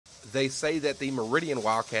They say that the Meridian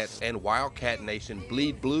Wildcats and Wildcat Nation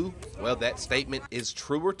bleed blue. Well, that statement is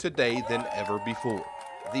truer today than ever before.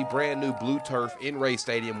 The brand new blue turf in Ray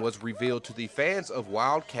Stadium was revealed to the fans of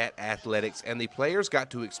Wildcat athletics, and the players got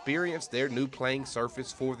to experience their new playing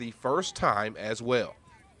surface for the first time as well.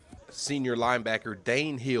 Senior linebacker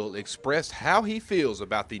Dane Hill expressed how he feels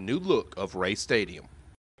about the new look of Ray Stadium.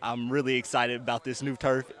 I'm really excited about this new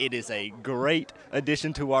turf. It is a great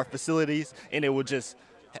addition to our facilities, and it will just,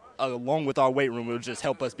 along with our weight room, it will just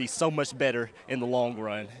help us be so much better in the long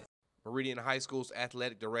run. Meridian High School's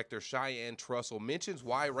athletic director Cheyenne Trussell mentions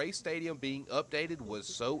why Ray Stadium being updated was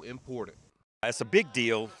so important. It's a big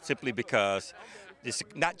deal simply because it's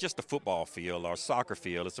not just a football field or soccer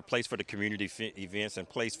field. It's a place for the community events and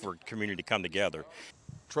place for community to come together.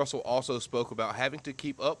 Trussell also spoke about having to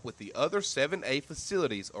keep up with the other 7A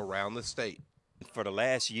facilities around the state. For the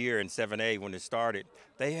last year in 7A when it started,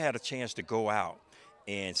 they had a chance to go out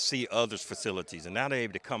and see others' facilities, and now they're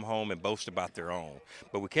able to come home and boast about their own.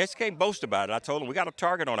 But we can't boast about it. I told them we got a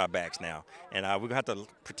target on our backs now, and we're going to have to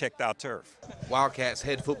protect our turf. Wildcats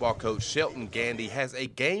head football coach Shelton Gandy has a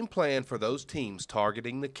game plan for those teams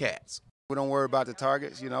targeting the Cats. We don't worry about the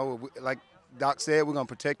targets. Like Doc said, we're going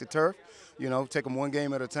to protect the turf, take them one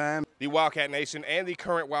game at a time. The Wildcat Nation and the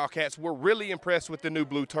current Wildcats were really impressed with the new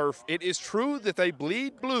blue turf. It is true that they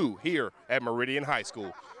bleed blue here at Meridian High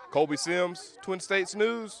School. Colby Sims, Twin States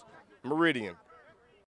News, Meridian.